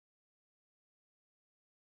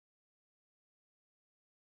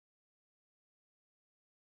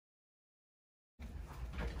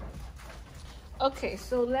Okay,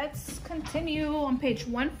 so let's continue on page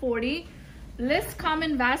 140. List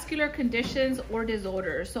common vascular conditions or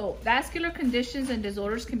disorders. So vascular conditions and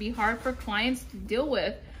disorders can be hard for clients to deal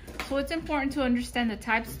with. So it's important to understand the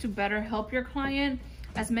types to better help your client.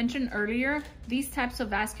 As mentioned earlier, these types of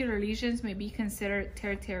vascular lesions may be considered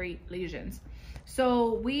tertiary lesions.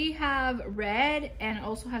 So we have read and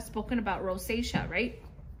also have spoken about rosacea, right?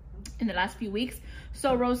 In the last few weeks.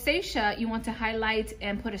 So rosacea, you want to highlight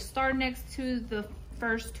and put a star next to the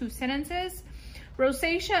first two sentences.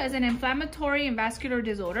 Rosacea is an inflammatory and vascular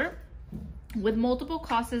disorder with multiple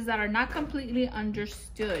causes that are not completely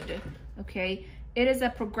understood, okay? It is a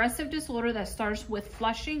progressive disorder that starts with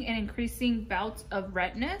flushing and increasing bouts of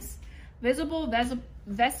redness. Visible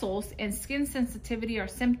vessels and skin sensitivity are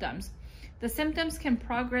symptoms. The symptoms can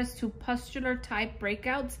progress to pustular type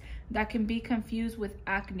breakouts that can be confused with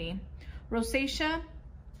acne. Rosacea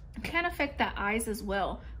can affect the eyes as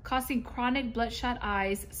well, causing chronic bloodshot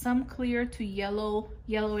eyes, some clear to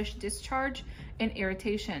yellowish discharge, and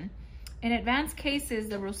irritation. In advanced cases,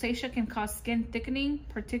 the rosacea can cause skin thickening,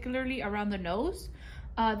 particularly around the nose.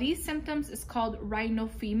 These symptoms is called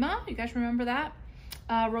rhinophyma. You guys remember that?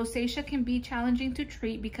 Rosacea can be challenging to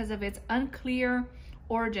treat because of its unclear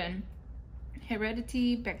origin.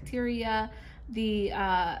 Heredity, bacteria, the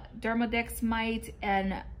dermodex mite,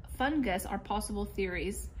 and fungus are possible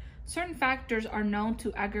theories. Certain factors are known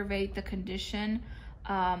to aggravate the condition.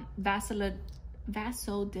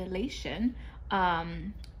 Vasodilation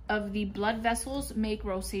of the blood vessels make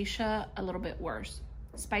rosacea a little bit worse.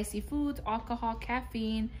 Spicy foods, alcohol,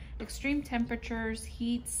 caffeine, extreme temperatures,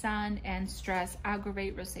 heat, sun, and stress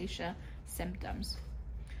aggravate rosacea symptoms.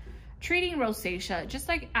 Treating rosacea, just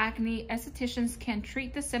like acne, estheticians can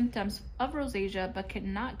treat the symptoms of rosacea but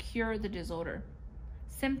cannot cure the disorder.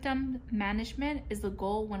 Symptom management is the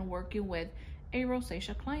goal when working with a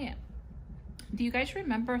rosacea client. Do you guys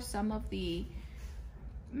remember some of the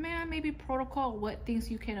maybe protocol, what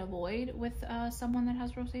things you can avoid with someone that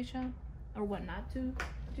has rosacea, or what not to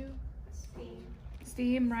do?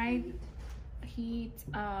 Steam, right? Heat.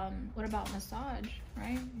 What about massage,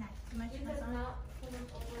 right? Not too much massage.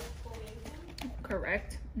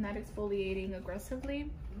 Correct. Not exfoliating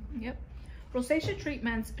aggressively. Yep. Rosacea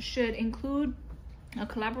treatments should include a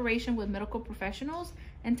collaboration with medical professionals.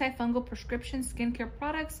 Antifungal prescription skincare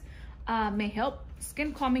products may help.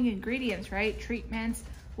 Skin calming ingredients, right? Treatments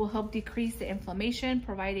will help decrease the inflammation,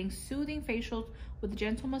 providing soothing facials with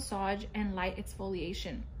gentle massage and light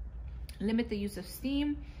exfoliation. Limit the use of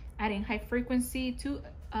steam. Adding high frequency to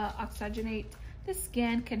oxygenate the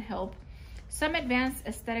skin can help. Some advanced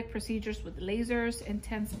aesthetic procedures with lasers,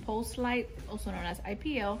 intense pulse light, also known as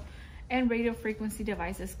IPL, and radio frequency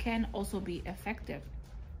devices can also be effective.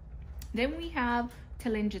 Then we have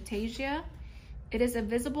telangiectasia. It is a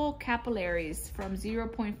visible capillaries from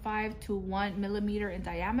 0.5 to 1 millimeter in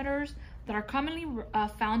diameters that are commonly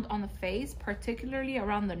found on the face, particularly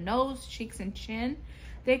around the nose, cheeks, and chin.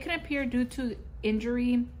 They can appear due to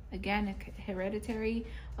injury, again, hereditary,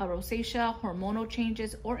 rosacea, hormonal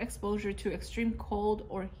changes, or exposure to extreme cold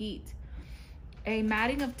or heat. A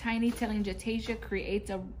matting of tiny telangiectasia creates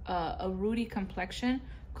a ruddy complexion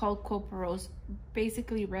called coporose,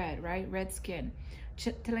 basically red, right? Red skin.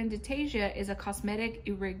 Telangiectasia is a cosmetic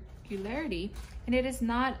irregularity, and it is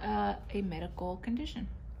not a medical condition.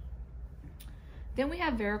 Then we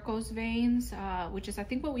have varicose veins, which is I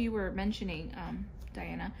think what we were mentioning,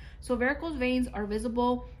 Diana. So varicose veins are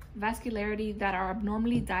visible vascularity that are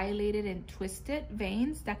abnormally dilated and twisted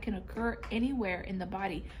veins that can occur anywhere in the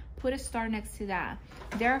body. Put a star next to that.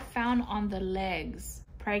 They're found on the legs.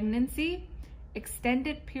 Pregnancy,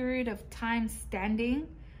 extended period of time standing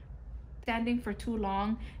for too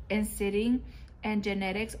long, and sitting, and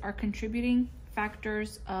genetics are contributing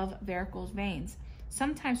factors of varicose veins.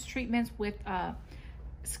 Sometimes treatments with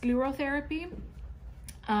sclerotherapy,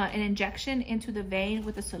 an injection into the vein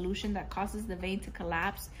with a solution that causes the vein to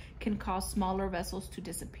collapse, can cause smaller vessels to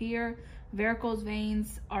disappear. Varicose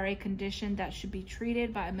veins are a condition that should be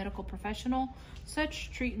treated by a medical professional. Such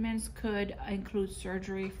treatments could include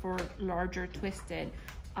surgery for larger twisted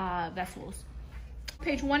vessels.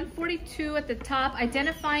 Page 142 at the top,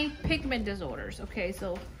 identifying pigment disorders. Okay,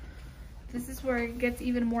 so this is where it gets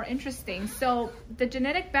even more interesting. So the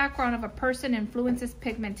genetic background of a person influences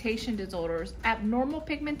pigmentation disorders. Abnormal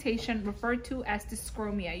pigmentation, referred to as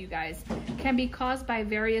dyschromia, you guys, can be caused by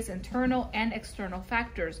various internal and external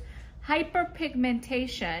factors.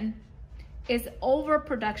 Hyperpigmentation is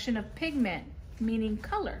overproduction of pigment, meaning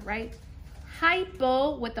color, right?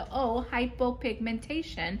 Hypo, with the O,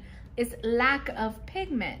 hypopigmentation, is lack of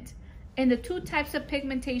pigment. In the two types of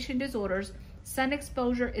pigmentation disorders, sun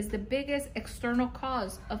exposure is the biggest external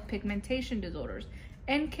cause of pigmentation disorders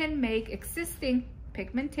and can make existing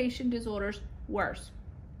pigmentation disorders worse.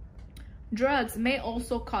 Drugs may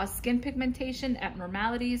also cause skin pigmentation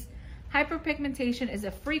abnormalities. Hyperpigmentation is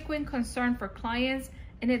a frequent concern for clients,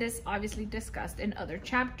 and it is obviously discussed in other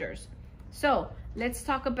chapters. So let's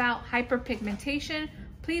talk about hyperpigmentation.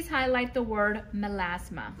 Please highlight the word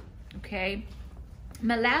melasma, okay?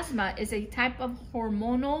 Melasma is a type of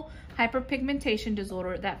hormonal hyperpigmentation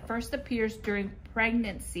disorder that first appears during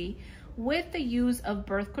pregnancy with the use of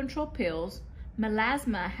birth control pills.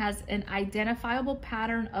 Melasma has an identifiable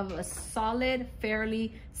pattern of a solid,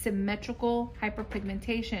 fairly symmetrical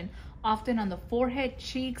hyperpigmentation, often on the forehead,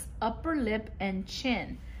 cheeks, upper lip, and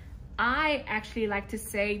chin. I actually like to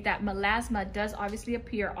say that melasma does obviously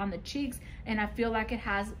appear on the cheeks, and I feel like it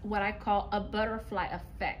has what I call a butterfly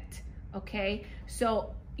effect, okay?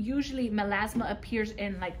 So usually melasma appears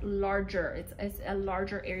in like larger, it's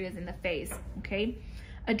larger areas in the face, okay?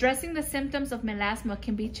 Addressing the symptoms of melasma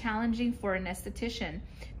can be challenging for an esthetician.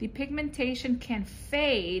 The pigmentation can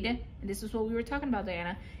fade, and this is what we were talking about,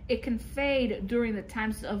 Diana. It can fade during the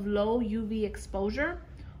times of low UV exposure.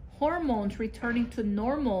 Hormones returning to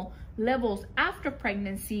normal levels after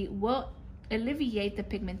pregnancy will alleviate the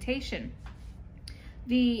pigmentation.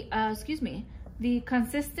 The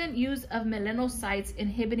consistent use of melanocytes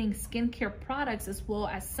inhibiting skincare products as well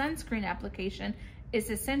as sunscreen application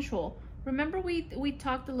is essential. Remember we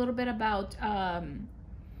talked a little bit about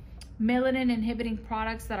melanin inhibiting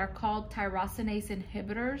products that are called tyrosinase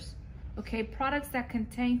inhibitors. Okay, products that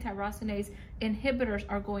contain tyrosinase inhibitors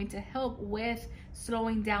are going to help with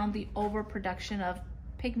slowing down the overproduction of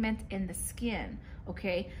pigment in the skin.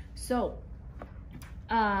 Okay, so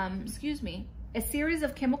a series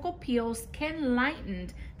of chemical peels can lighten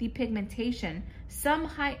the pigmentation. Some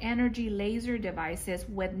high energy laser devices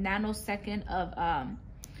with nanosecond of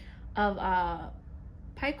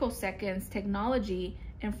picoseconds technology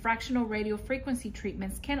and fractional radio frequency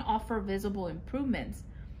treatments can offer visible improvements.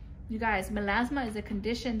 You guys, melasma is a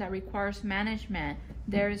condition that requires management.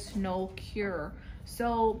 There is no cure.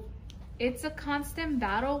 So it's a constant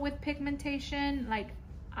battle with pigmentation. Like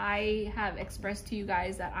I have expressed to you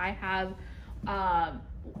guys that I have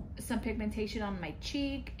some pigmentation on my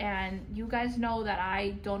cheek, and you guys know that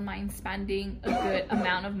I don't mind spending a good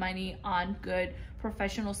amount of money on good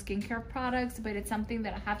professional skincare products, but it's something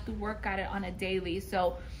that I have to work at it on a daily.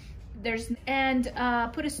 So there's, and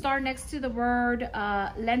put a star next to the word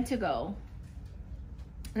lentigo.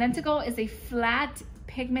 Lentigo is a flat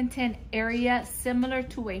pigmented area similar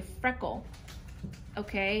to a freckle.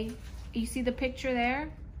 Okay, you see the picture there?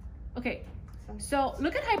 Okay, so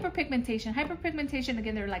look at hyperpigmentation. Hyperpigmentation,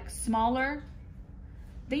 again, they're like smaller.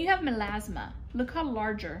 Then you have melasma. Look how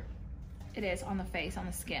larger it is on the face, on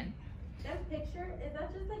the skin. That picture, is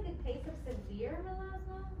that just like a case of severe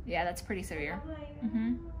melasma? Yeah, that's pretty severe. Like,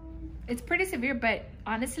 It's pretty severe, but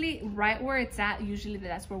honestly, right where it's at, usually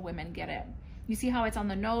that's where women get it. You see how it's on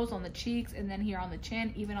the nose, on the cheeks, and then here on the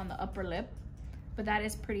chin, even on the upper lip. But that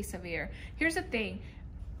is pretty severe. Here's the thing.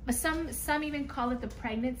 Some even call it the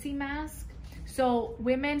pregnancy mask. So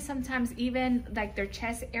women sometimes even like their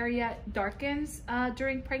chest area darkens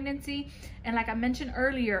during pregnancy. And like I mentioned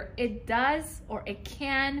earlier, it does or it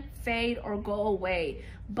can fade or go away.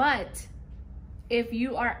 But if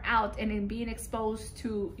you are out and in being exposed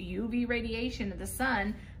to UV radiation of the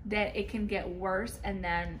sun, that it can get worse, and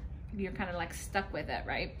then you're kind of like stuck with it,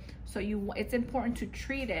 right? So it's important to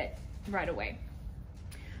treat it right away.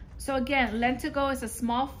 So again, lentigo is a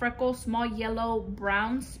small freckle, small yellow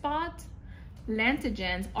brown spot.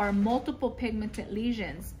 Lentigens are multiple pigmented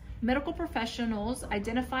lesions. Medical professionals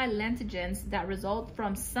identify lentigens that result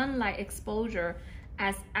from sunlight exposure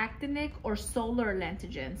as actinic or solar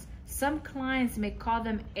lentigens. Some clients may call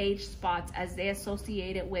them age spots as they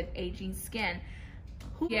associate it with aging skin.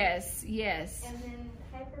 Yes. And then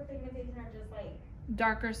hyperpigmentation are just like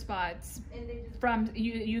darker spots. And they just From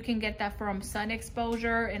you can get that from sun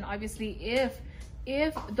exposure, and obviously if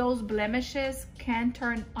those blemishes can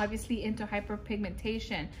turn obviously into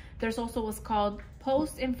hyperpigmentation. There's also what's called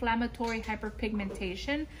post-inflammatory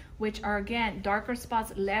hyperpigmentation, which are again darker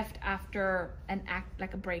spots left after an act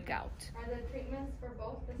like a breakout. Are the treatments for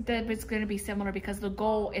both the same? It's going to be similar because the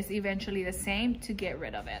goal is eventually the same, to get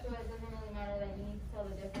rid of it. So it doesn't really matter that you need to tell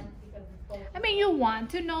the difference because it's both. I mean, you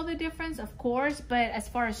want to know the difference, of course, but as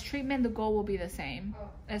far as treatment, the goal will be the same.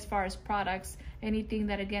 As far as products, anything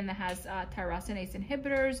that again that has tyrosinase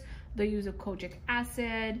inhibitors, the use of kojic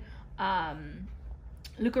acid,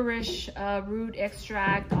 licorice root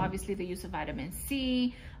extract, obviously the use of vitamin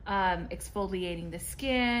C, exfoliating the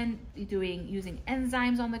skin, using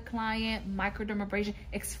enzymes on the client, microdermabrasion,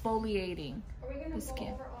 exfoliating Are we gonna the go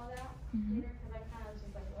skin. over all that later? Because I kind of was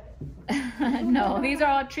just like, what? No, these are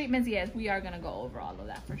all treatments. Yes, we are going to go over all of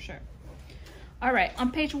that for sure. All right,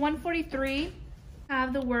 on page 143,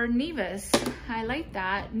 have the word nevus. Highlight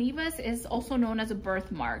that. Nevus is also known as a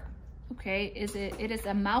birthmark. Okay, it is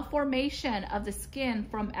a malformation of the skin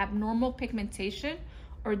from abnormal pigmentation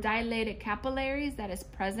or dilated capillaries that is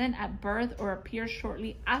present at birth or appears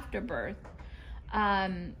shortly after birth.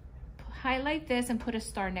 Highlight this and put a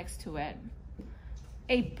star next to it.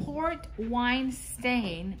 A port wine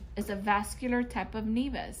stain is a vascular type of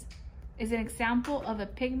nevus. Is an example of a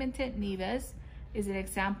pigmented nevus. Is an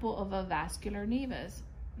example of a vascular nevus.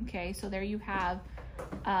 Okay, so there you have,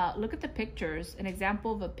 look at the pictures, an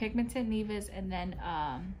example of a pigmented nevus and then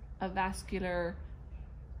a vascular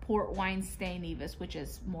port wine stain nevus, which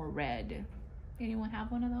is more red. Anyone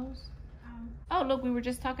have one of those? Oh, look, we were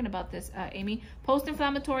just talking about this, Amy.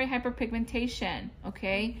 Post-inflammatory hyperpigmentation,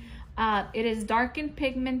 okay? It is darkened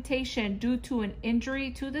pigmentation due to an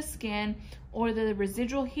injury to the skin or the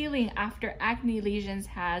residual healing after acne lesions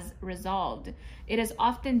has resolved. It is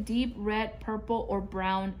often deep red, purple, or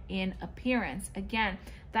brown in appearance. Again,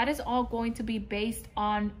 that is all going to be based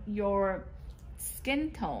on your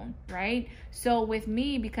skin tone, right? So with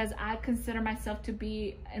me, because I consider myself to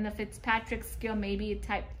be in the Fitzpatrick scale, maybe a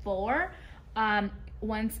type 4,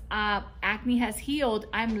 once acne has healed,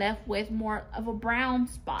 I'm left with more of a brown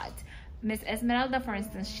spot. Miss Esmeralda, for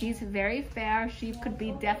instance, she's very fair. She could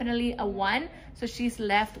be definitely a 1. So she's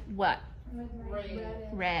left what?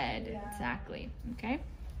 Red. Yeah. Exactly. Okay.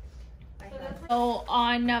 So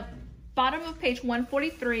on bottom of page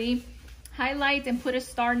 143, highlight and put a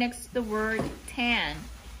star next to the word tan.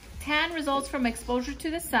 Tan results from exposure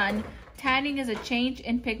to the sun. Tanning is a change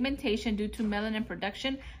in pigmentation due to melanin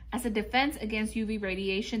production as a defense against UV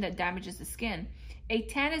radiation that damages the skin. A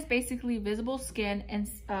tan is basically visible skin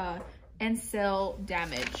and cell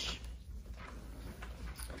damage.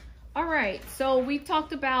 All right, so we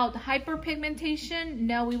talked about hyperpigmentation.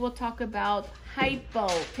 Now we will talk about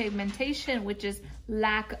hypopigmentation, which is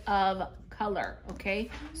lack of color, okay?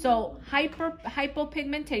 So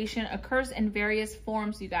hypopigmentation occurs in various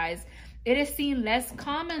forms, you guys. It is seen less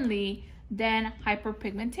commonly than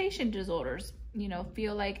hyperpigmentation disorders. You know,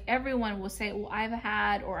 feel like everyone will say, well, I've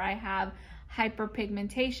had or I have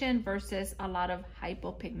hyperpigmentation versus a lot of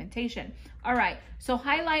hypopigmentation. All right, so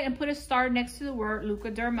highlight and put a star next to the word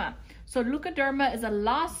leukoderma. So leukoderma is a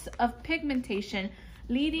loss of pigmentation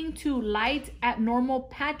leading to light abnormal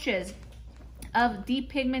patches of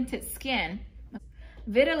depigmented skin.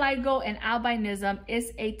 Vitiligo and albinism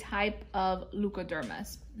is a type of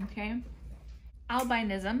leukodermas, okay?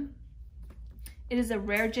 Albinism, it is a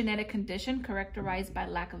rare genetic condition characterized by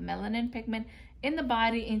lack of melanin pigment in the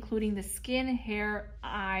body, including the skin, hair,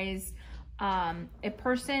 eyes. A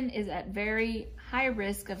person is at very high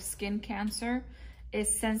risk of skin cancer,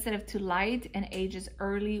 is sensitive to light, and ages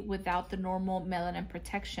early without the normal melanin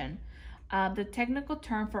protection. The technical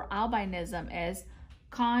term for albinism is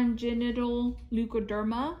congenital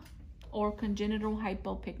leukoderma or congenital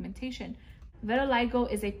hypopigmentation.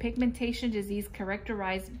 Vitiligo is a pigmentation disease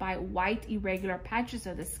characterized by white irregular patches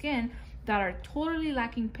of the skin that are totally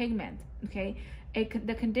lacking pigment, okay?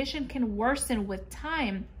 The condition can worsen with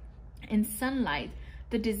time in sunlight.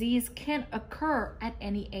 The disease can occur at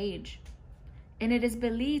any age, and it is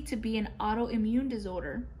believed to be an autoimmune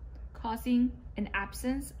disorder causing an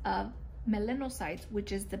absence of melanocytes,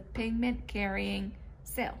 which is the pigment carrying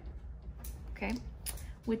cell, okay,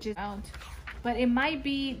 which is out. But it might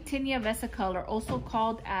be tinea vesicolor, also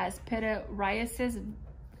called as pityriasis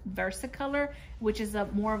versicolor, which is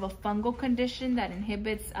more of a fungal condition that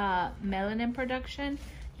inhibits melanin production.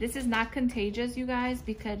 This is not contagious, you guys,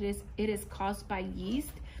 because it is caused by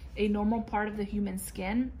yeast, a normal part of the human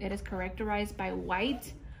skin. It is characterized by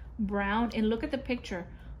white, brown, and look at the picture,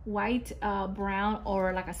 white, brown,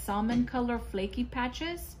 or like a salmon color flaky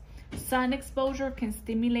patches. Sun exposure can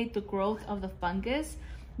stimulate the growth of the fungus.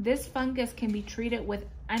 This fungus can be treated with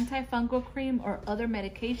antifungal cream or other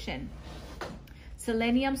medication.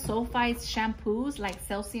 Selenium sulfide shampoos like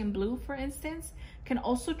Celsium Blue, for instance, can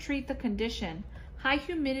also treat the condition. High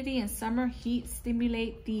humidity and summer heat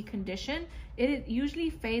stimulate the condition. It usually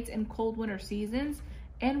fades in cold winter seasons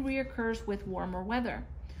and reoccurs with warmer weather.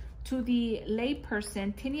 To the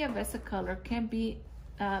layperson, tinea vesicolor can be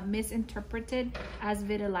misinterpreted as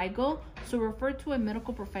vitiligo, so refer to a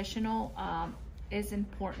medical professional is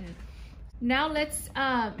important. Now let's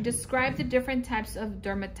describe the different types of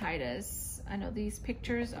dermatitis. I know these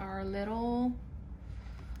pictures are a little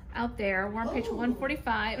out there. We're on page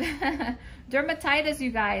 145. Dermatitis,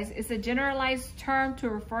 you guys, is a generalized term to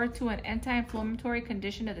refer to an anti-inflammatory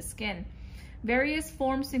condition of the skin. Various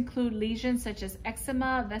forms include lesions such as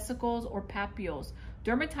eczema, vesicles, or papules.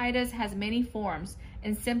 Dermatitis has many forms,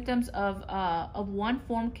 and symptoms of one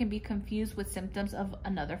form can be confused with symptoms of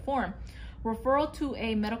another form. Referral to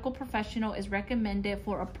a medical professional is recommended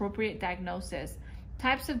for appropriate diagnosis.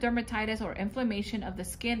 Types of dermatitis or inflammation of the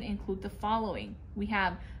skin include the following. We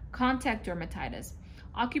have contact dermatitis.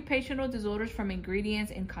 Occupational disorders from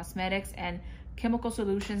ingredients in cosmetics and chemical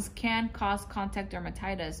solutions can cause contact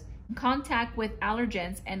dermatitis. Contact with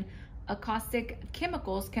allergens and acoustic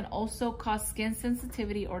chemicals can also cause skin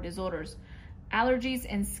sensitivity or disorders. Allergies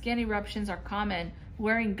and skin eruptions are common.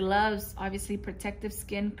 Wearing gloves, obviously protective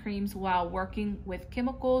skin creams while working with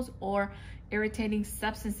chemicals or irritating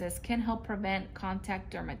substances can help prevent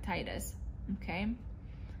contact dermatitis. Okay,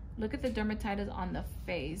 look at the dermatitis on the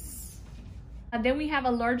face. Then we have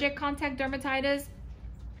allergic contact dermatitis.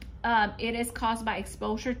 It is caused by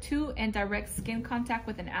exposure to and direct skin contact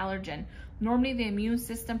with an allergen. Normally, the immune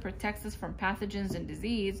system protects us from pathogens and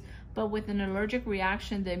disease, but with an allergic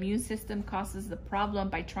reaction, the immune system causes the problem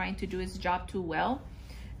by trying to do its job too well.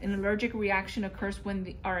 An allergic reaction occurs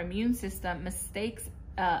when our immune system mistakes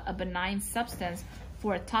a benign substance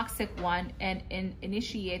for a toxic one and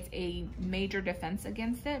initiates a major defense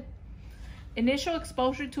against it. Initial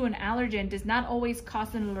exposure to an allergen does not always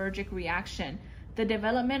cause an allergic reaction. The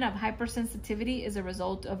development of hypersensitivity is a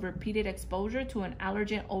result of repeated exposure to an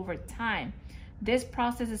allergen over time. This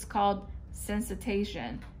process is called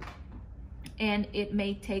sensitization, and it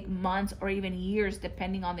may take months or even years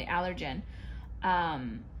depending on the allergen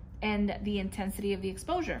and the intensity of the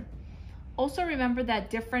exposure. Also remember that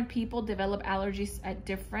different people develop allergies at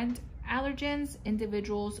different allergens.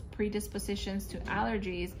 Individuals' predispositions to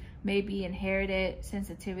allergies may be inherited.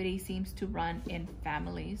 Sensitivity seems to run in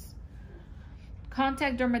families.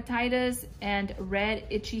 Contact dermatitis and red,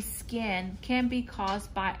 itchy skin can be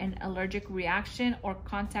caused by an allergic reaction or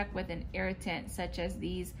contact with an irritant, such as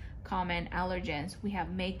these common allergens. We have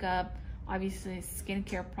makeup, obviously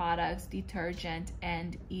skincare products, detergent,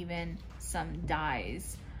 and even some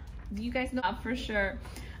dyes. You guys know for sure.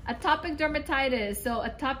 Atopic dermatitis. So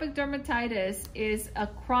atopic dermatitis is a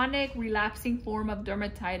chronic relapsing form of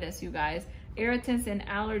dermatitis, you guys. Irritants and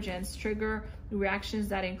allergens trigger reactions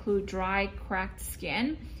that include dry, cracked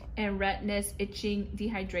skin, and redness, itching,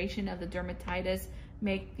 dehydration of the dermatitis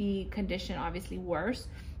make the condition obviously worse.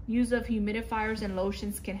 Use of humidifiers and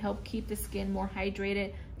lotions can help keep the skin more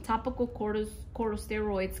hydrated. Topical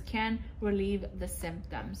corticosteroids can relieve the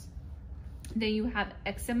symptoms. Then you have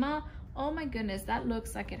eczema. Oh my goodness, that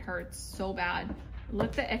looks like it hurts so bad. Look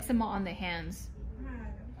at the eczema on the hands.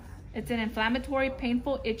 It's an inflammatory,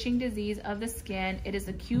 painful, itching disease of the skin. It is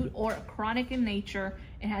acute or chronic in nature.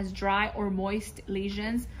 It has dry or moist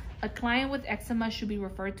lesions. A client with eczema should be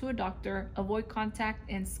referred to a doctor. Avoid contact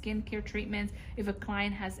and skincare treatments if a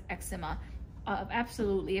client has eczema.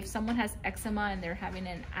 Absolutely. If someone has eczema and they're having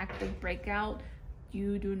an active breakout,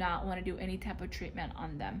 you do not want to do any type of treatment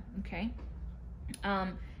on them, okay?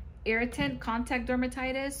 Irritant contact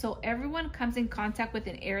dermatitis. So everyone comes in contact with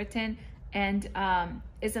an irritant and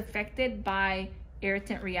is affected by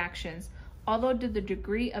irritant reactions. Although the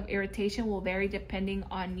degree of irritation will vary depending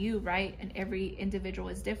on you, right? And every individual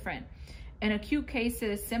is different. In acute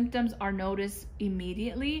cases, symptoms are noticed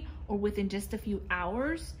immediately or within just a few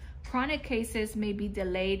hours. Chronic cases may be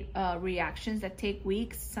delayed reactions that take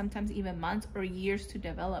weeks, sometimes even months or years to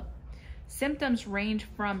develop. Symptoms range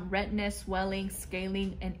from redness, swelling,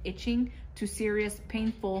 scaling, and itching to serious,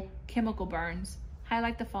 painful chemical burns.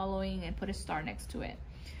 Highlight the following and put a star next to it.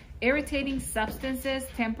 Irritating substances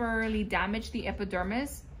temporarily damage the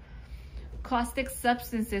epidermis. Caustic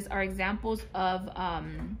substances are examples of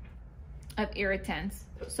irritants.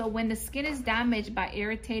 So when the skin is damaged by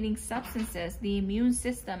irritating substances, the immune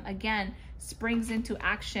system again springs into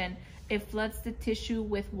action. It floods the tissue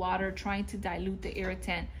with water, trying to dilute the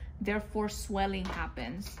irritant. Therefore, swelling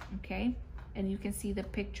happens, okay? And you can see the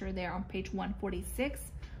picture there on page 146,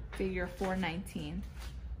 figure 419.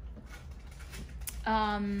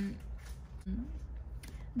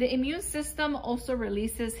 The immune system also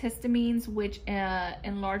releases histamines, which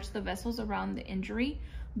enlarge the vessels around the injury.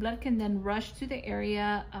 Blood can then rush to the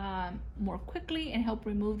area more quickly and help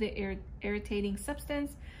remove the irritating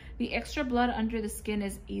substance. The extra blood under the skin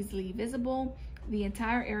is easily visible. The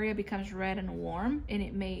entire area becomes red and warm, and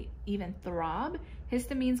it may even throb.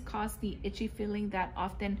 Histamines cause the itchy feeling that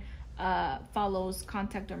often follows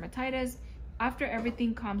contact dermatitis. After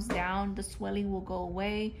everything calms down, the swelling will go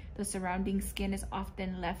away. The surrounding skin is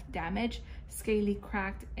often left damaged, scaly,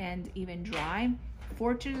 cracked, and even dry.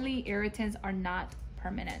 Fortunately, irritants are not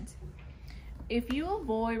permanent. If you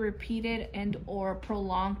avoid repeated and or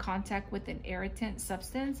prolonged contact with an irritant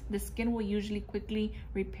substance, the skin will usually quickly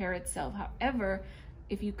repair itself. However,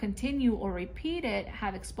 if you continue or repeat it,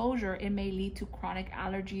 have exposure, it may lead to chronic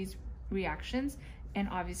allergies, reactions, and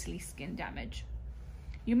obviously skin damage.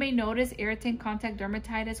 You may notice irritant contact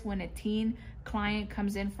dermatitis when a teen client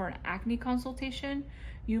comes in for an acne consultation.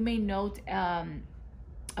 You may note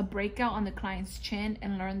a breakout on the client's chin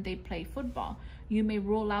and learn they play football. You may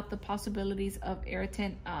rule out the possibilities of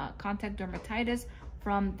irritant contact dermatitis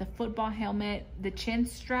from the football helmet, the chin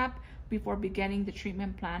strap, before beginning the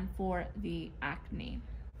treatment plan for the acne.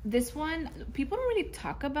 This one, people don't really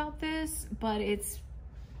talk about this, but it's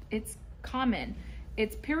common.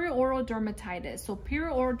 It's perioral dermatitis. So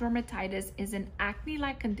perioral dermatitis is an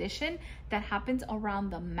acne-like condition that happens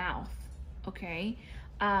around the mouth, okay?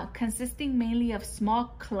 Consisting mainly of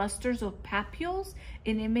small clusters of papules,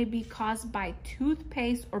 and it may be caused by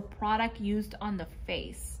toothpaste or product used on the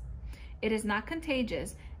face. It is not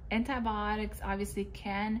contagious. Antibiotics obviously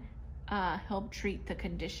can help treat the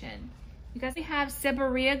condition. You guys, we have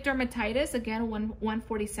seborrheic dermatitis, again,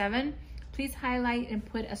 147. Please highlight and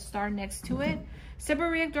put a star next to it.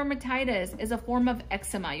 Seborrheic dermatitis is a form of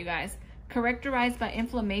eczema, you guys, characterized by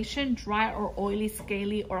inflammation, dry or oily,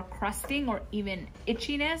 scaly or crusting, or even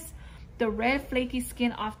itchiness. The red flaky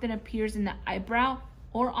skin often appears in the eyebrow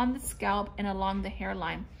or on the scalp and along the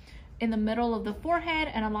hairline, in the middle of the forehead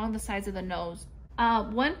and along the sides of the nose.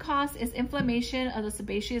 One cause is inflammation of the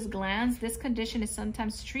sebaceous glands. This condition is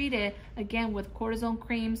sometimes treated, again, with cortisone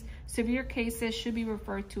creams. Severe cases should be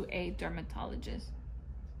referred to a dermatologist.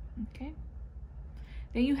 Okay.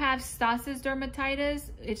 Then you have Stau's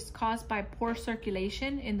dermatitis. It's caused by poor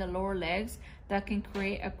circulation in the lower legs that can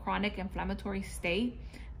create a chronic inflammatory state.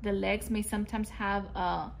 The legs may sometimes have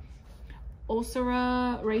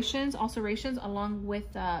ulcerations along with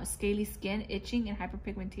scaly skin, itching, and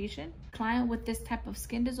hyperpigmentation. Client with this type of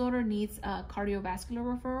skin disorder needs a cardiovascular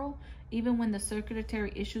referral. Even when the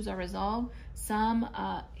circulatory issues are resolved, some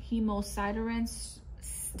hemosiderin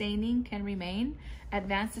staining can remain.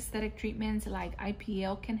 Advanced aesthetic treatments like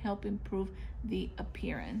IPL can help improve the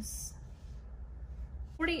appearance.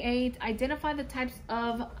 48, identify the types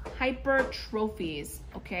of hypertrophies,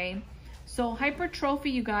 okay? So hypertrophy,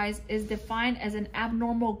 you guys, is defined as an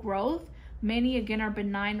abnormal growth. Many, again, are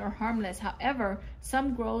benign or harmless. However,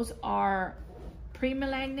 some growths are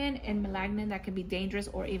pre-malignant and malignant that can be dangerous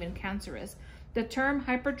or even cancerous. The term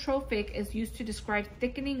hypertrophic is used to describe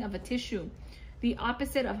thickening of a tissue. The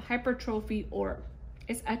opposite of hypertrophy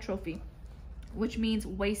is atrophy, which means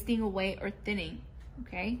wasting away or thinning,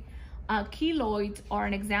 okay? Keloids are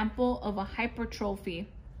an example of a hypertrophy.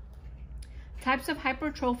 Types of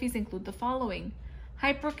hypertrophies include the following.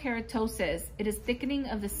 Hyperkeratosis. It is thickening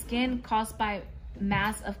of the skin caused by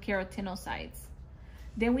mass of keratinocytes.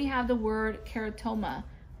 Then we have the word keratoma,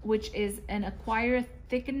 which is an acquired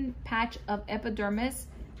thickened patch of epidermis.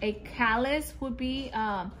 A callus would be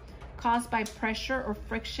caused by pressure or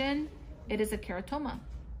friction. It is a keratoma.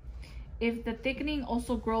 If the thickening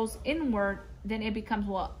also grows inward, then it becomes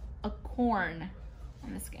what? A corn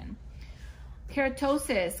on the skin.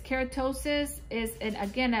 Keratosis. Keratosis is,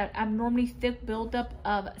 again, an abnormally thick buildup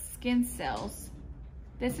of skin cells.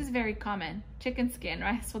 This is very common. Chicken skin,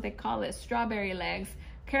 right? That's what they call it. Strawberry legs.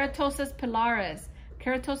 Keratosis pilaris.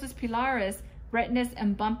 Keratosis pilaris, redness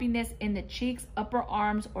and bumpiness in the cheeks, upper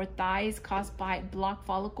arms, or thighs caused by blocked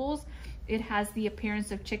follicles. It has the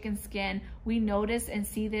appearance of chicken skin. We notice and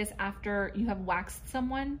see this after you have waxed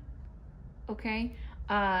someone, okay?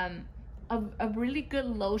 A really good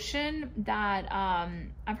lotion that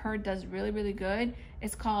I've heard does really, really good.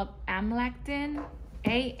 It's called Amlactin,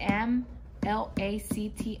 Amlactin,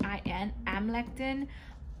 Amlactin.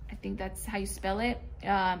 I think that's how you spell it.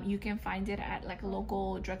 You can find it at like a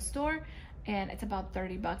local drugstore, and it's about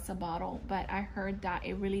 30 bucks a bottle. But I heard that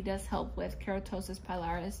it really does help with keratosis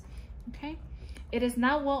pilaris, okay? It is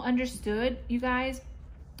not well understood, you guys,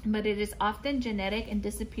 but it is often genetic and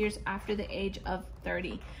disappears after the age of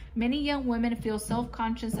 30. Many young women feel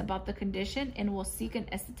self-conscious about the condition and will seek an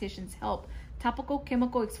esthetician's help. Topical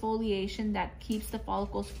chemical exfoliation that keeps the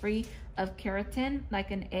follicles free of keratin,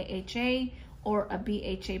 like an AHA or a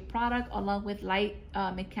BHA product, along with light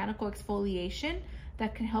mechanical exfoliation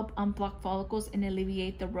that can help unblock follicles and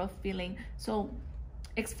alleviate the rough feeling. So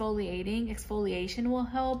exfoliation will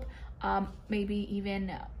help. Maybe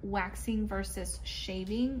even waxing versus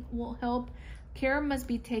shaving will help. Care must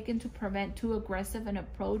be taken to prevent too aggressive an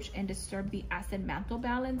approach and disturb the acid mantle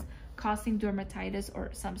balance, causing dermatitis or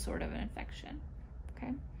some sort of an infection.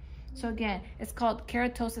 Okay, so again, it's called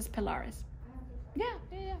keratosis pilaris. Yeah.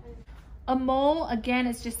 A mole, again,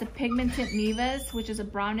 is just a pigmented nevus, which is a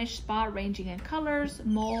brownish spot ranging in colors.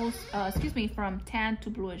 Moles, from tan to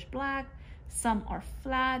bluish black. Some are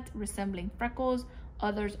flat, resembling freckles.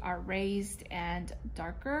 Others are raised and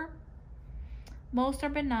darker. Most are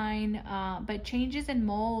benign, but changes in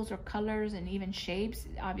moles or colors and even shapes,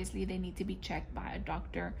 obviously they need to be checked by a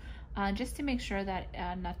doctor just to make sure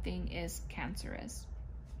that nothing is cancerous.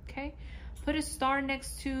 Okay, put a star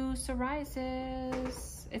next to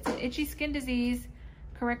psoriasis. It's an itchy skin disease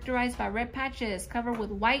characterized by red patches covered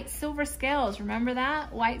with white silver scales. Remember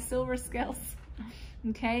that? White silver scales.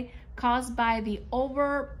 Okay, caused by the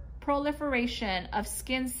over-proliferation of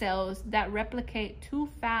skin cells that replicate too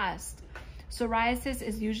fast. Psoriasis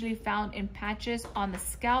is usually found in patches on the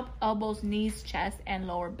scalp, elbows, knees, chest, and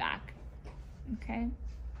lower back. Okay.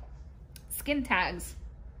 Skin tags.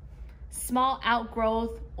 Small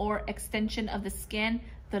outgrowth or extension of the skin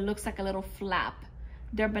that looks like a little flap.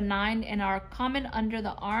 They're benign and are common under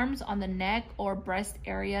the arms, on the neck, or breast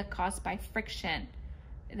area caused by friction.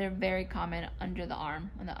 They're very common under the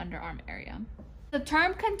arm, on the underarm area. The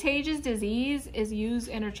term contagious disease is used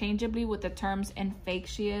interchangeably with the terms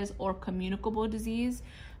infectious or communicable disease.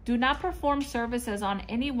 Do not perform services on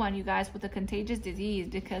anyone, you guys, with a contagious disease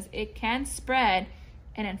because it can spread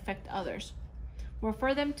and infect others.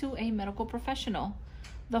 Refer them to a medical professional.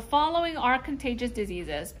 The following are contagious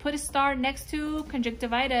diseases. Put a star next to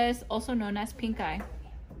conjunctivitis, also known as pink eye.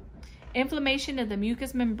 Inflammation of the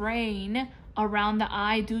mucous membrane around the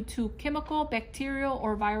eye due to chemical, bacterial,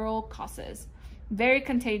 or viral causes. Very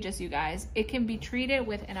contagious, you guys. It can be treated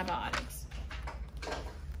with antibiotics.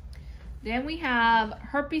 Then we have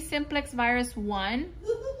herpes simplex virus 1.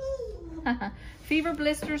 Fever,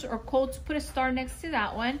 blisters, or colds. Put a star next to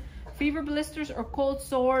that one. Fever, blisters, or cold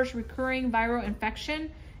sores, recurring viral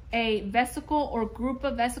infection. A vesicle or group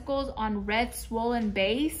of vesicles on red swollen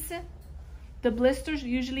base. The blisters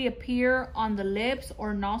usually appear on the lips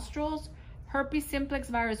or nostrils. Herpes simplex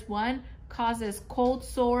virus 1 causes cold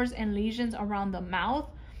sores and lesions around the mouth.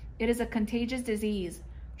 It is a contagious disease.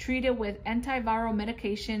 Treated with antiviral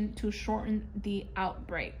medication to shorten the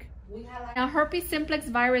outbreak. Now, herpes simplex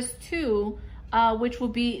virus 2, which will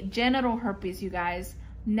be genital herpes, you guys.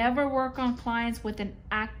 Never work on clients with an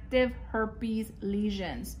active herpes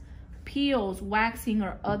lesions. Peels, waxing,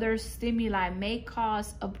 or other stimuli may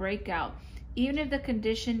cause a breakout. Even if the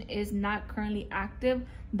condition is not currently active,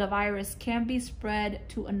 the virus can be spread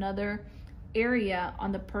to another area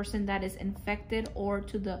on the person that is infected or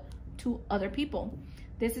to other people.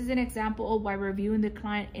 This is an example of why reviewing the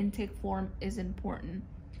client intake form is important.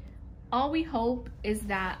 All we hope is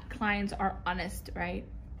that clients are honest, right?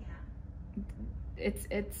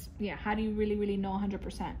 Yeah. How do you really know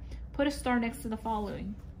 100%? Put a star next to the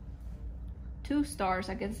following. 2 stars.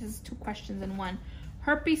 I guess this is 2 questions in one.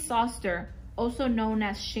 Herpes zoster, also known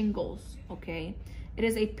as shingles, okay? It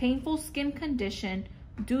is a painful skin condition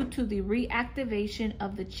due to the reactivation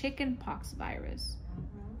of the chickenpox virus,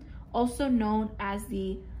 also known as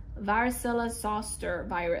the varicella zoster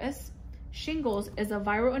virus. Shingles is a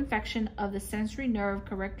viral infection of the sensory nerve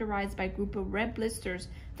characterized by a group of red blisters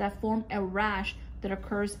that form a rash that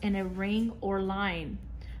occurs in a ring or line.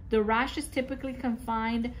 The rash is typically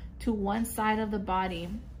confined to one side of the body.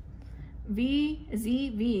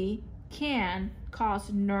 VZV can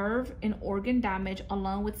cause nerve and organ damage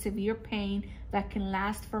along with severe pain that can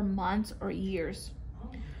last for months or years.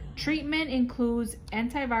 Treatment includes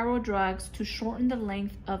antiviral drugs to shorten the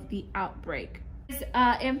length of the outbreak.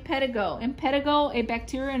 Impetigo. Impetigo, a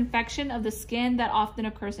bacterial infection of the skin that often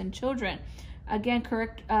occurs in children. Again,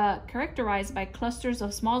 characterized by clusters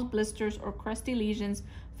of small blisters or crusty lesions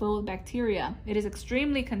filled with bacteria. It is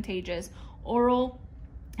extremely contagious. Oral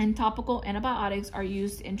and topical antibiotics are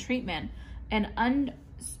used in treatment. An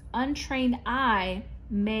untrained eye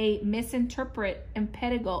may misinterpret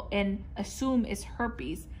impetigo and assume it's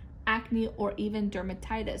herpes, acne, or even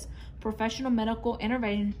dermatitis. Professional medical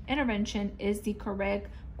intervention is the correct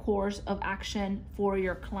course of action for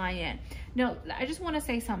your client. Now, I just want to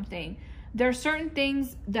say something. There are certain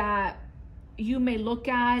things that you may look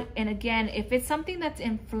at, and again, if it's something that's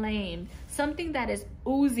inflamed, something that is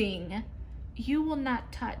oozing, you will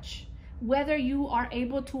not touch. Whether you are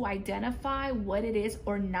able to identify what it is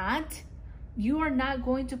or not, you are not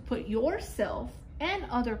going to put yourself and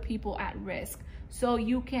other people at risk. So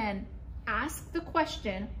you can ask the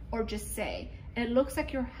question or just say, it looks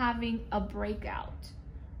like you're having a breakout.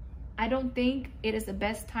 I don't think it is the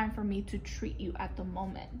best time for me to treat you at the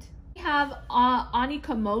moment. We have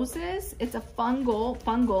onychomosis. It's a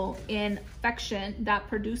fungal infection that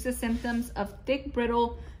produces symptoms of thick,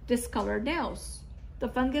 brittle, discolored nails. The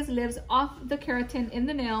fungus lives off the keratin in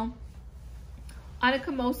the nail.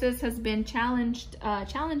 Onychomosis has been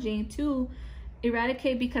challenging to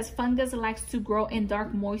eradicate because fungus likes to grow in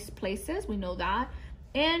dark, moist places. We know that.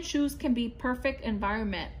 And shoes can be perfect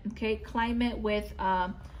environment. Okay, climate with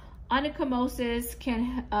onychomosis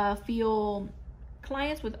can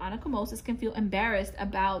clients with onychomosis can feel embarrassed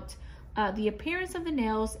about the appearance of the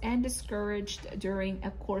nails and discouraged during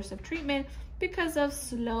a course of treatment because of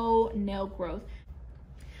slow nail growth.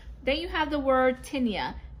 Then you have the word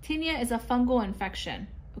tinea. Tinea is a fungal infection,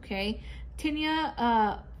 okay?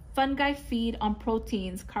 Tinea fungi feed on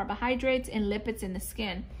proteins, carbohydrates, and lipids in the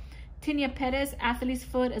skin. Tinea pedis, athlete's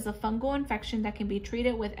foot, is a fungal infection that can be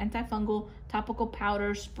treated with antifungal topical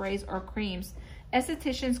powders, sprays, or creams.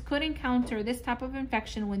 Estheticians could encounter this type of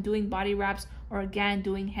infection when doing body wraps or again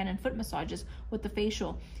doing hand and foot massages with the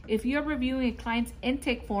facial. If you're reviewing a client's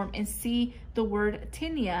intake form and see the word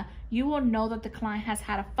tinea, you will know that the client has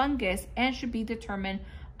had a fungus and should determine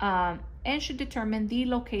the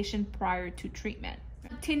location prior to treatment.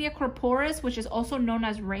 Tinea corporis, which is also known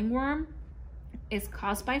as ringworm, is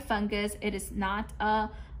caused by fungus. It is not a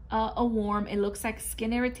worm. It looks like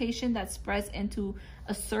skin irritation that spreads into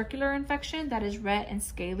a circular infection that is red and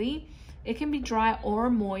scaly. It can be dry or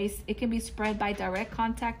moist. It can be spread by direct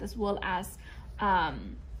contact as well as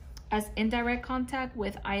indirect contact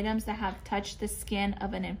with items that have touched the skin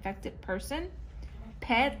of an infected person.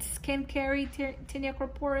 Pets can carry tinea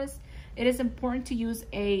corporis. It is important to use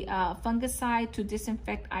a fungicide to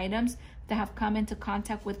disinfect items that have come into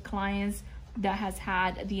contact with clients that has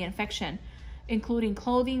had the infection, including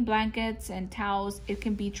clothing, blankets, and towels. It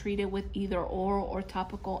can be treated with either oral or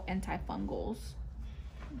topical antifungals.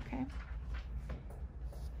 Okay.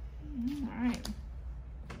 All right.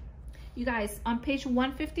 You guys, on page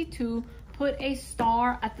 152, put a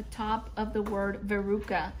star at the top of the word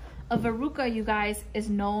verruca. A verruca, you guys, is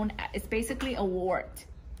basically a wart.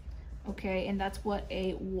 Okay, and that's what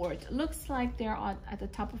a wart looks like there at the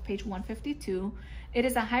top of page 152. It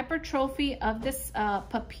is a hypertrophy of this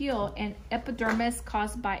papule and epidermis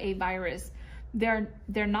caused by a virus. They're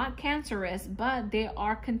not cancerous, but they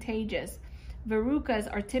are contagious.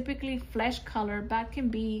 Verrucas are typically flesh colored, but can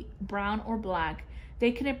be brown or black.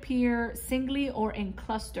 They can appear singly or in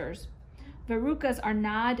clusters. Verrucas are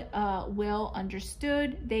not well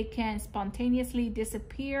understood. They can spontaneously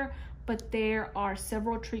disappear, but there are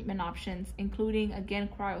several treatment options, including, again,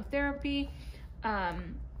 cryotherapy,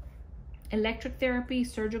 electric therapy,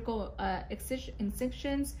 surgical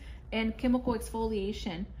incisions, and chemical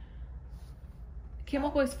exfoliation.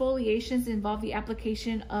 Chemical exfoliations involve the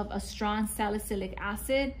application of a strong salicylic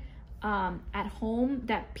acid at home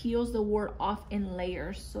that peels the wart off in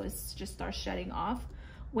layers, so it just starts shutting off.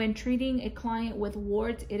 When treating a client with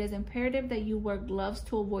warts, it is imperative that you wear gloves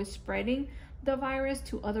to avoid spreading the virus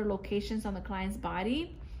to other locations on the client's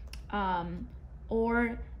body,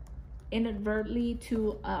 or inadvertently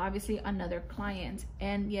to obviously another client.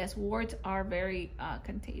 And yes, warts are very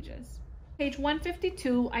contagious. Page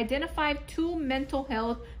 152, identify 2 mental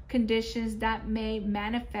health conditions that may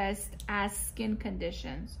manifest as skin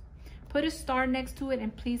conditions. Put a star next to it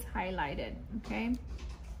and please highlight it, okay?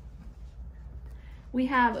 We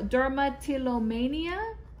have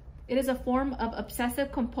dermatillomania. It is a form of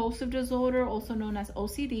obsessive compulsive disorder, also known as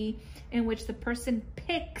OCD, in which the person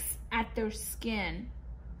picks at their skin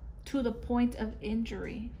to the point of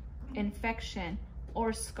injury, infection,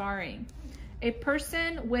 or scarring. A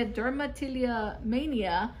person with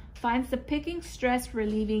dermatillomania finds the picking stress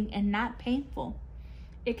relieving and not painful.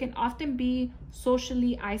 It can often be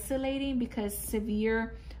socially isolating because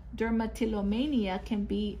severe dermatillomania can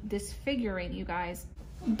be disfiguring, you guys.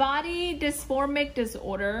 Body dysmorphic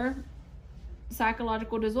disorder,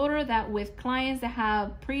 psychological disorder that with clients that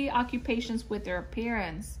have preoccupations with their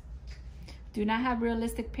appearance, do not have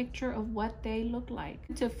realistic picture of what they look like,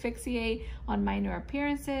 to fixate on minor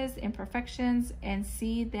appearances, imperfections, and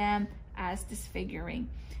see them as disfiguring.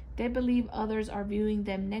 They believe others are viewing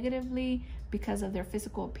them negatively because of their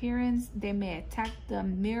physical appearance. They may attack the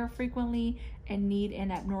mirror frequently and need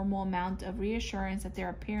an abnormal amount of reassurance that their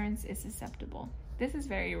appearance is acceptable. This is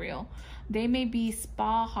very real. They may be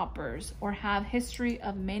spa hoppers or have history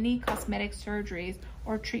of many cosmetic surgeries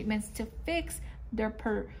or treatments to fix their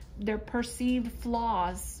perceived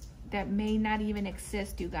flaws that may not even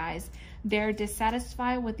exist, you guys. They're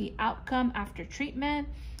dissatisfied with the outcome after treatment.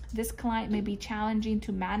 This client may be challenging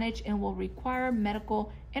to manage and will require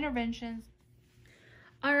medical interventions.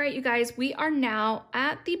 All right, you guys, we are now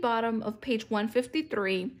at the bottom of page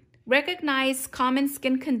 153. Recognize common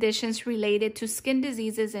skin conditions related to skin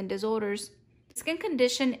diseases and disorders. Skin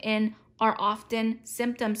condition are often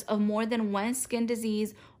symptoms of more than one skin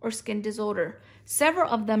disease or skin disorder. Several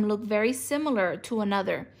of them look very similar to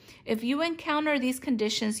another. If you encounter these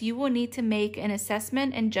conditions, you will need to make an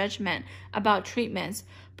assessment and judgment about treatments.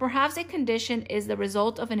 Perhaps a condition is the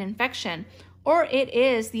result of an infection, or it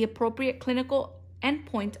is the appropriate clinical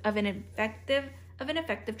endpoint of an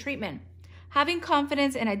effective treatment. Having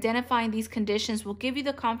confidence in identifying these conditions will give you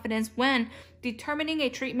the confidence when determining a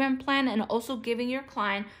treatment plan and also giving your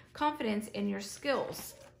client confidence in your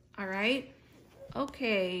skills. All right.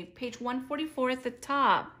 Okay, page 144 at the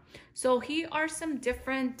top. So here are some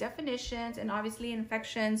different definitions and obviously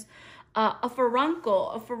infections. A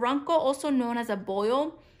furuncle, also known as a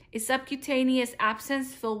boil, is subcutaneous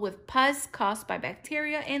abscess filled with pus caused by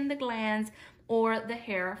bacteria in the glands or the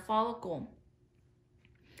hair follicle.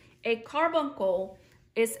 A carbuncle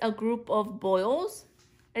is a group of boils.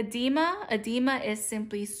 Edema is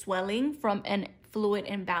simply swelling from a fluid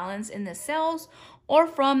imbalance in the cells or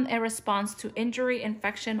from a response to injury,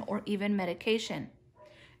 infection, or even medication.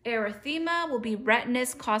 Erythema will be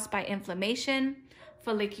redness caused by inflammation.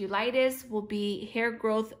 Folliculitis will be hair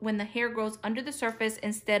growth when the hair grows under the surface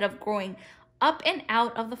instead of growing up and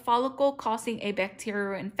out of the follicle, causing a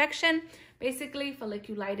bacterial infection. Basically,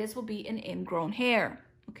 folliculitis will be an ingrown hair.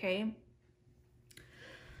 Okay.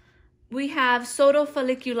 We have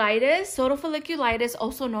pseudofolliculitis. Pseudofolliculitis,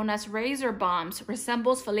 also known as razor bumps,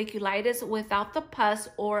 resembles folliculitis without the pus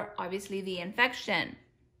or obviously the infection.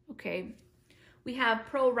 Okay. We have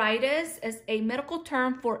pruritus as a medical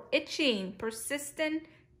term for itching, persistent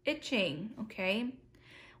itching. Okay.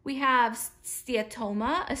 We have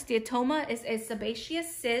steatoma. A steatoma is a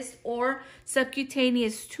sebaceous cyst or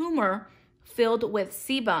subcutaneous tumor filled with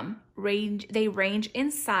sebum. They range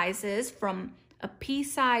in sizes from a pea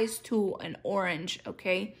size to an orange,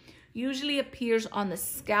 okay? Usually appears on the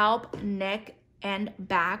scalp, neck, and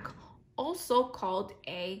back, also called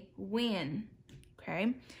a wen,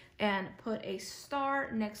 okay? And put a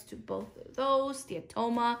star next to both of those,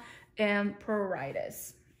 steatoma and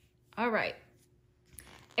pruritus. All right.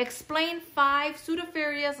 Explain 5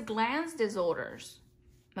 pseudophorus glands disorders,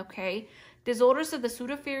 okay? Disorders of the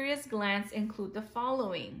pseudophorus glands include the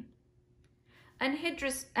following.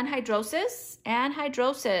 Anhidrosis,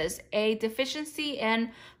 a deficiency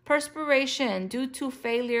in perspiration due to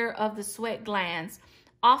failure of the sweat glands,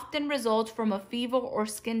 often results from a fever or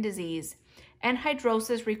skin disease.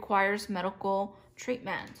 Anhidrosis requires medical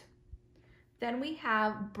treatment. Then we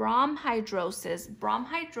have bromhidrosis.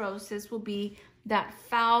 Bromhidrosis will be that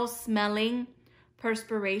foul-smelling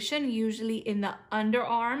perspiration, usually in the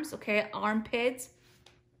underarms, okay, armpits,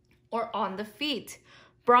 or on the feet.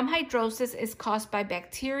 Bromhidrosis is caused by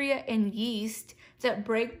bacteria and yeast that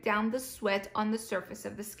break down the sweat on the surface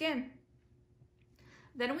of the skin.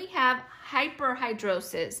 Then we have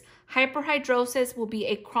hyperhidrosis. Hyperhidrosis will be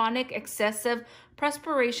a chronic excessive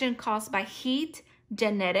perspiration caused by heat,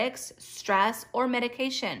 genetics, stress, or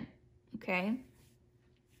medication. Okay.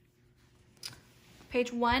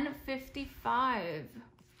 Page 155.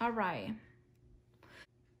 All right.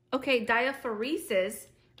 Okay, diaphoresis,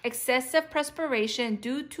 excessive perspiration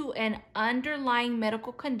due to an underlying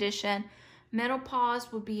medical condition.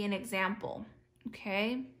 Menopause would be an example.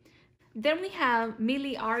 Okay. Then we have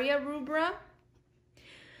miliaria rubra.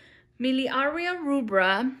 Miliaria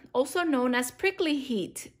rubra, also known as prickly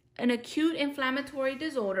heat, an acute inflammatory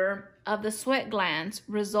disorder of the sweat glands,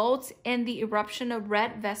 results in the eruption of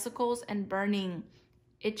red vesicles and burning,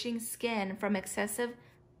 itching skin from excessive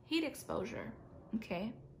heat exposure.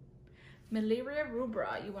 Okay. Miliaria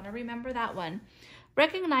rubra, you want to remember that one.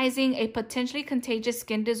 Recognizing a potentially contagious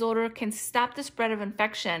skin disorder can stop the spread of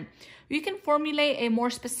infection. You can formulate a more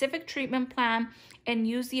specific treatment plan and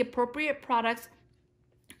use the appropriate products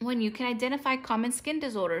when you can identify common skin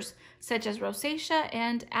disorders such as rosacea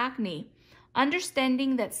and acne.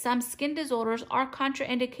 Understanding that some skin disorders are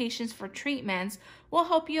contraindications for treatments will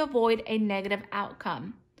help you avoid a negative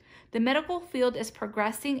outcome. The medical field is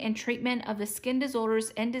progressing and treatment of the skin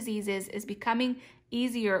disorders and diseases is becoming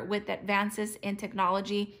easier with advances in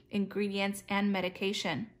technology, ingredients, and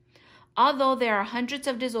medication. Although there are hundreds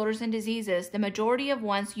of disorders and diseases, the majority of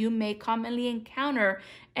ones you may commonly encounter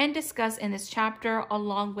and discuss in this chapter,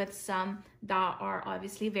 along with some that are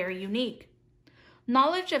obviously very unique.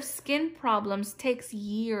 Knowledge of skin problems takes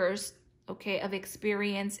years, okay, of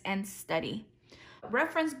experience and study.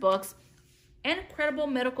 Reference books and credible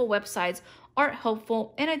medical websites are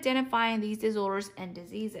helpful in identifying these disorders and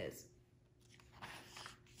diseases.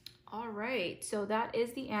 All right, so that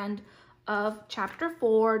is the end of chapter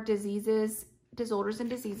 4, diseases, disorders and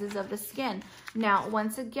diseases of the skin. Now,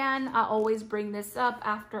 once again, I always bring this up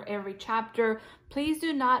after every chapter. Please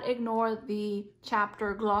do not ignore the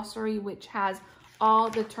chapter glossary, which has all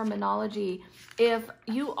the terminology. If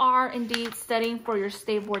you are indeed studying for your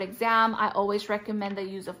state board exam, I always recommend the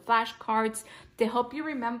use of flashcards to help you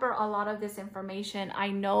remember a lot of this information.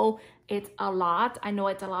 I know it's a lot. I know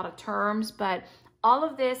it's a lot of terms, but all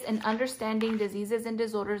of this and understanding diseases and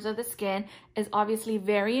disorders of the skin is obviously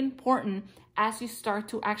very important as you start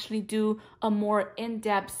to actually do a more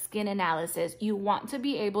in-depth skin analysis. You want to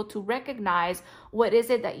be able to recognize what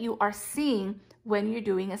is it that you are seeing when you're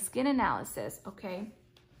doing a skin analysis, okay?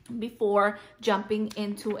 Before jumping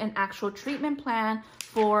into an actual treatment plan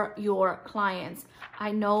for your clients.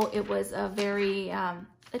 I know it was a very,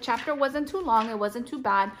 the chapter wasn't too long, it wasn't too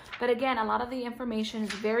bad, but again, a lot of the information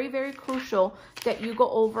is very, very crucial that you go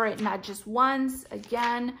over it not just once.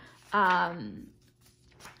 Again,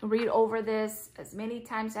 read over this as many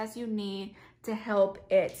times as you need to help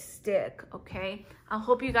it stick, okay? I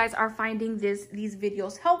hope you guys are finding these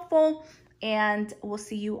videos helpful, and we'll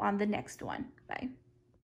see you on the next one. Bye.